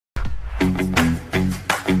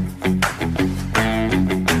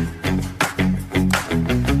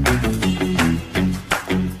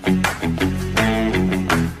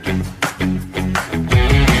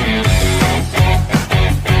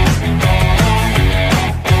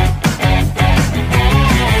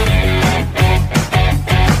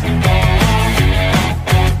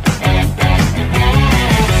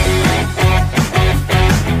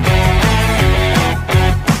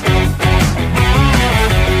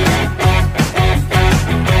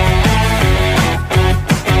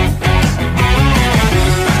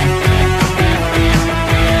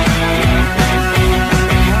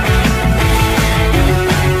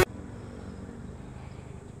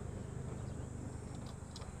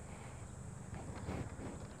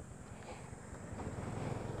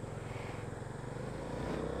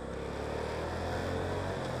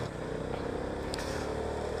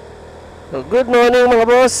So, good morning mga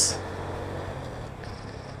boss.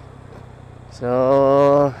 So,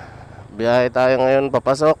 biyahe tayo ngayon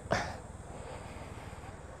papasok.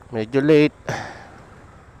 Medyo late.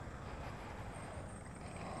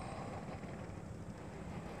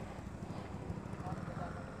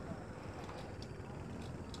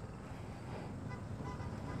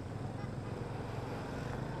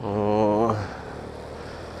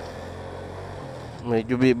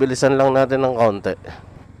 Medyo bibilisan lang natin ng konti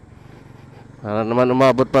para naman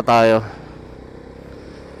umabot pa tayo.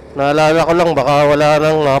 Naalala ko lang, baka wala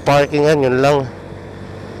nang nakaparkingan, yun lang.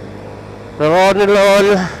 Pero all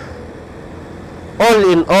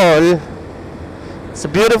in all, it's a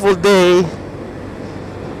beautiful day.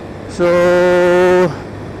 So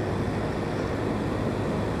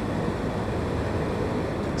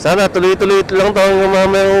sana tuloy-tuloy lang tayong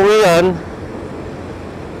mamayang uwian.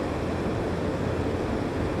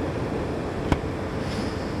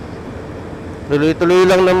 Tuloy-tuloy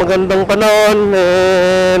lang na magandang panahon,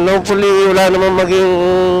 and hopefully wala naman maging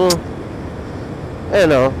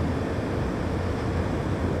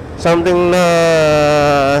something na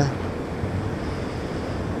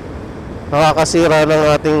nakakasira ng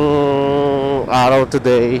ating araw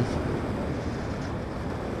today.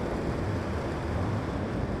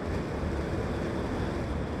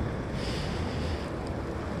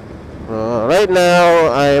 Right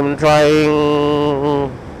now I'm trying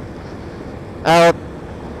out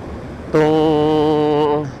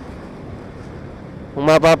kung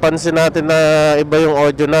mapapansin natin na iba yung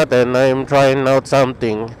audio natin. I'm trying out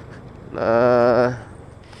something na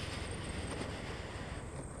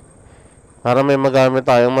para may magamit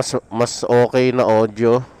tayong mas okay na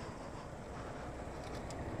audio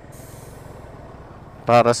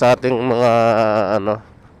para sa ating mga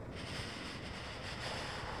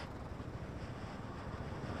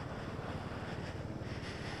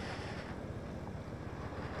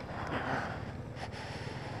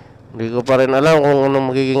Hindi ko pa rin alam kung anong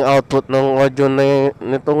magiging output ng audio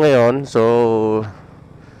nito ngayon. So,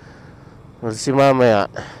 we'll see mamaya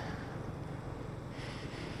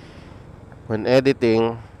when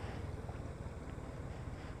editing.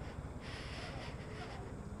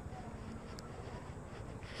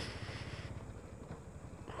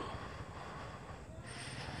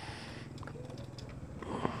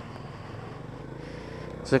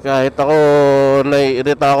 Kasi kahit ako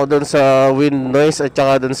naiirita ako dun sa wind noise at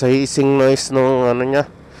saka dun sa hissing noise nung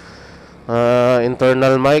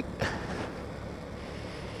internal mic.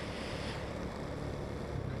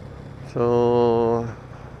 So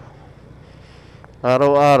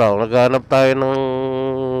araw-araw naghanap tayo ng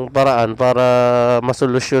paraan para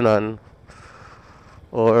masolusyonan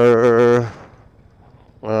or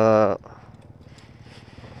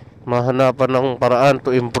mahanapan ng paraan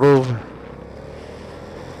to improve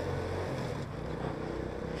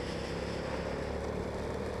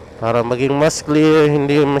para maging mas clear,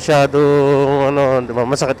 hindi masyadong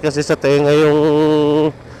masakit kasi sa tenga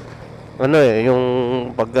yung yung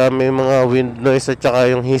pag may mga wind noise at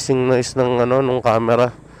saka yung hissing noise ng nung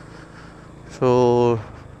camera. So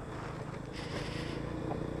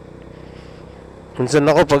minsan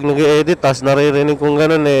ako pag nag-edit tas naririnig kong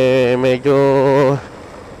ganun, medyo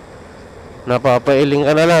napapailing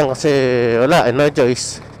ka na lang kasi wala, no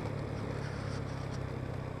choice.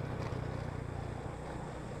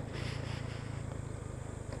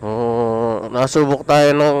 Nasubok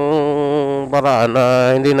tayo ng paraan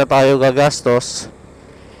na hindi na tayo gagastos.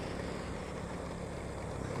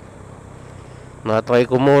 Na-try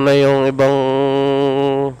ko muna yung ibang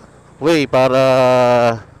way para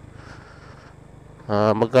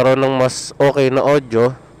magkaroon ng mas okay na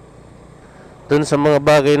audio dun sa mga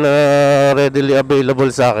bagay na readily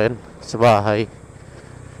available sa akin sa bahay.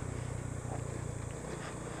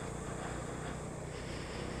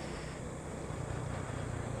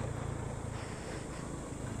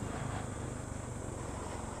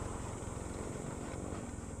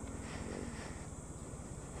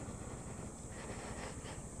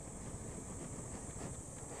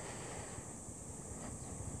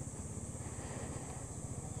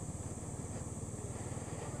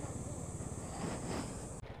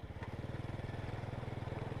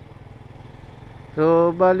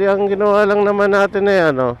 So bali ang ginawa lang naman natin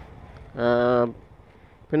ay ano,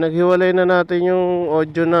 pinaghiwalay na natin yung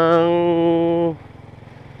audio ng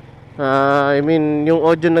yung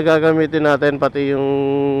audio na gagamitin natin pati yung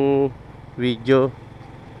video.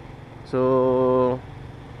 So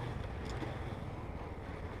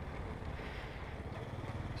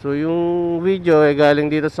yung video ay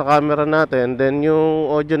galing dito sa camera natin, then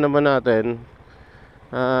yung audio naman natin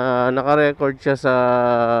naka-record siya sa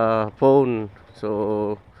phone.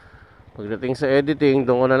 So pagdating sa editing,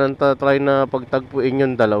 doon ko na lang try na pagtagpuin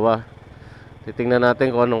yung dalawa. Titingnan natin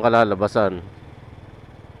kung anong kalalabasan.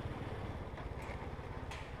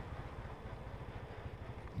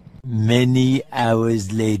 Many hours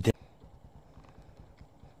later.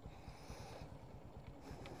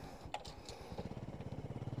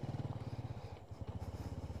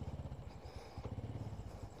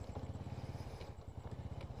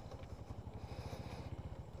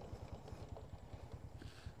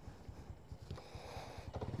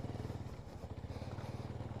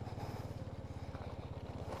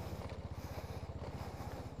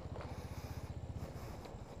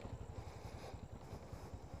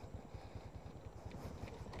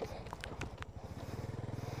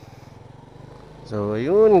 So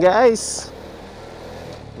yun guys,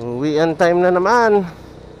 uwian time na naman.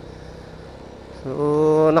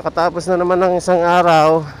 So nakatapos na naman ng isang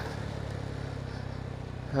araw.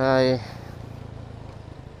 Ay,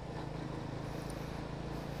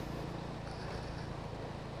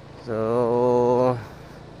 so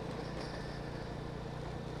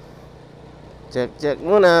check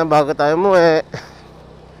muna bago tayo umuwi.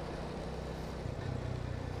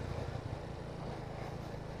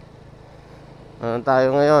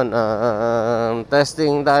 Tayo ngayon,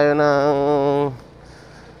 testing tayo ng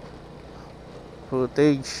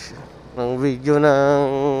footage ng video ng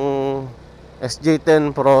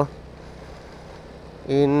SJ10 PRO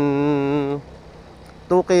in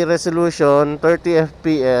 2K resolution, 30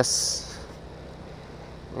 fps.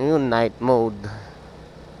 Yun, night mode.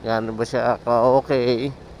 Yan ba siya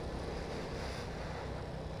ka-okay?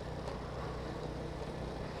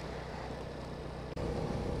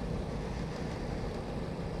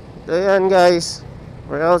 So yan guys,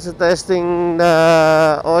 we're also testing the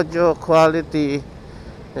audio quality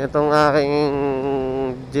nitong aking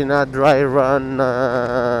dry run na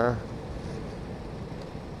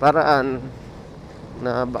paraan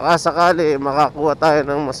na baka sakali makakuha tayo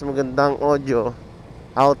ng mas magandang audio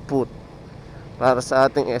output para sa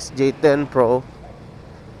ating SJ10 Pro.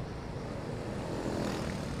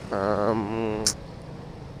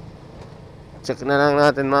 Check na lang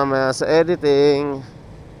natin mamaya sa editing.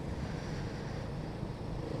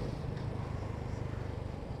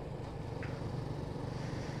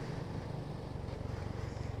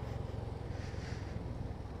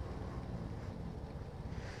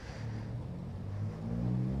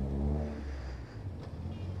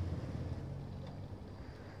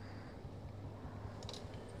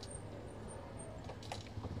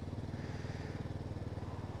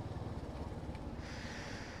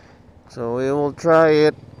 So we will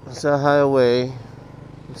try it sa highway,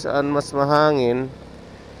 saan mas mahangin.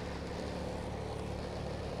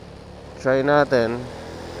 Try natin.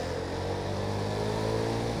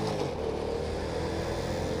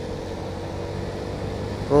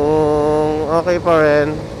 Kung okay pa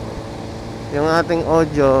rin yung ating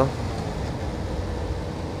audio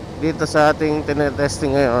dito sa ating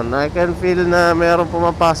tinetesting ngayon, I can feel na mayroong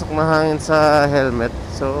pumapasok na hangin sa helmet.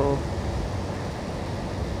 So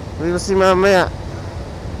we'll see mamaya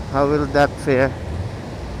how will that fare.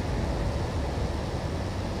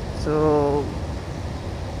 So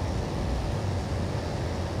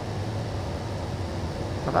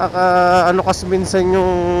ano kasi minsan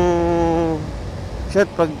yung shit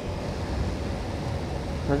pag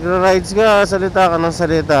nagra-rides ka, salita ka ng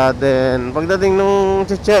salita, then pagdating nung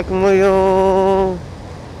check mo yung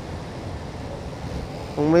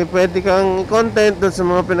kung may pwede kang content doon sa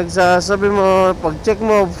mga pinagsasabi mo, pag check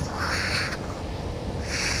mo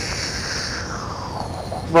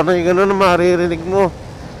parang yung gano'n na maririnig mo.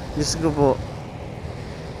 Diyos ko po.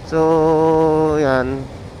 So yan,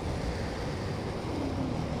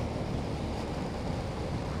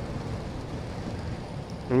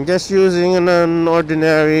 I'm just using an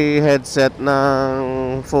ordinary headset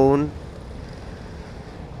ng phone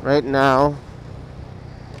right now.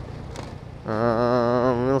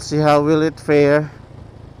 We'll see how will it fare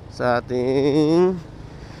sa ating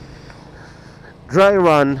dry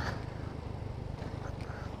run.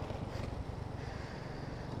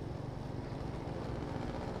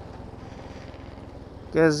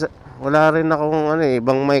 Kasi wala rin akong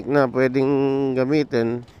ibang mic na pwedeng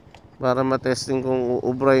gamitin para matesting kung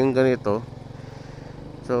uubra yung ganito.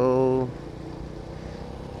 So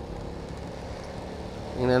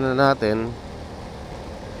tingnan na natin.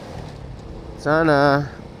 Sana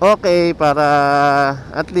okay, para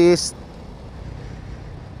at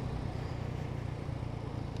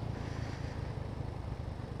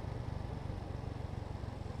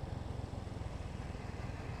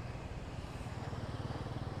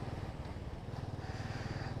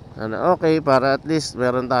least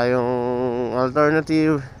meron tayong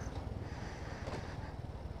alternative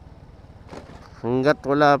hanggat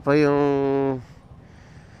wala pa yung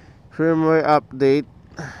firmware update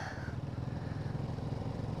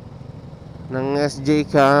ng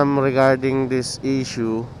SJCAM regarding this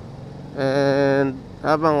issue, and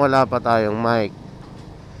habang wala pa tayong mic.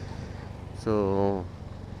 So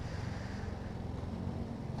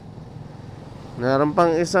meron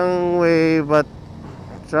pang isang way but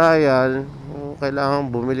trial, kailangan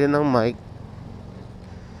bumili ng mic.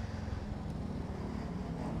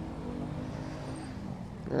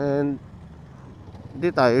 And di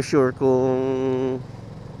tayo sure kung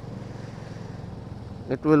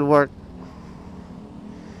it will work,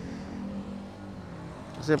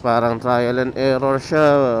 kasi parang trial and error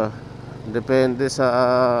siya, depende sa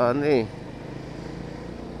ano eh.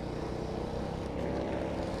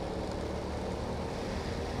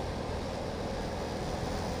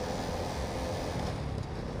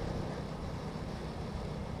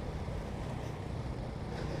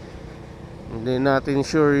 Hindi natin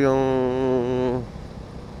sure yung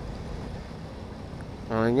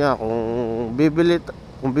ano niya, kung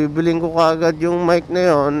bibiling ko kaagad yung mic na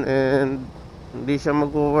yon and hindi siya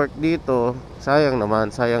mag-work dito, sayang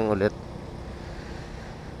naman, sayang ulit.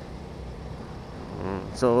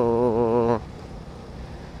 So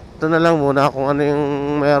ito na lang muna kung ano yung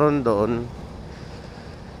meron doon,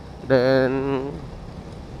 then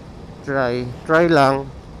try lang,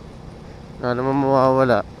 na naman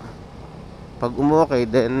mawawala. Pag umokay,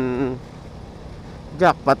 then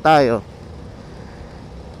jackpot tayo.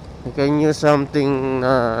 We can use something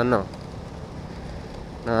na ano,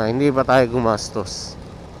 na hindi pa tayo gumastos.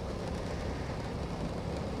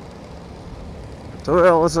 So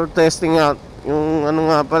we're also testing out yung ano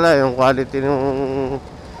nga pala, yung quality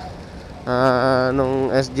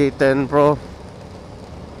nung SJ10 Pro.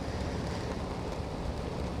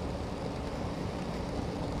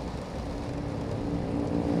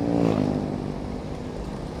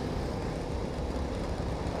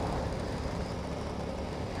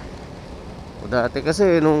 Dati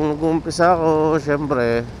kasi nung nag-umpisa ako,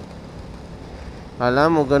 syempre kala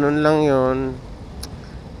mo ganun lang yun.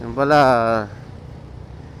 Yun pala,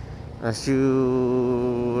 as you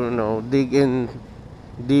know, dig in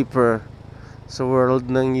deeper sa world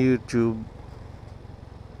ng YouTube,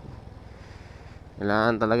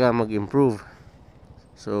 kailangan talaga mag-improve.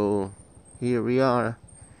 So here we are.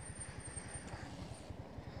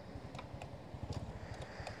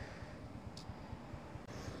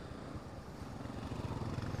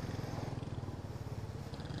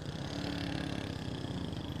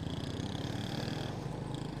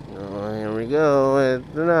 Here we go.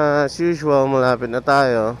 Ito na, as usual, malapit na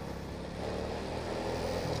tayo.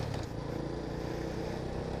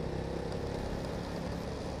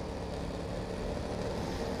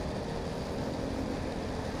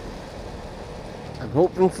 I'm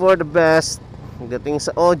hoping for the best pagdating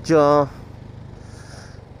sa audio.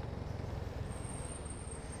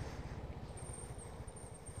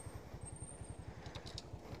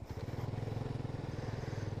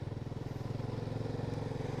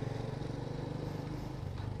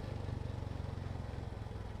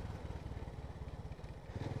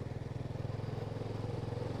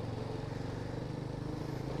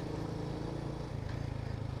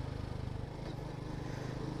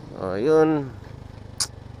 Yun.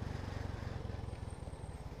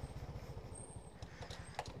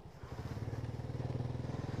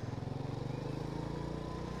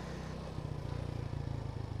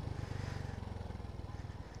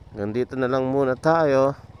 Nandito na lang muna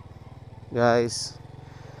tayo, guys.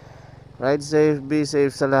 Ride safe, be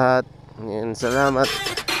safe sa lahat. And salamat.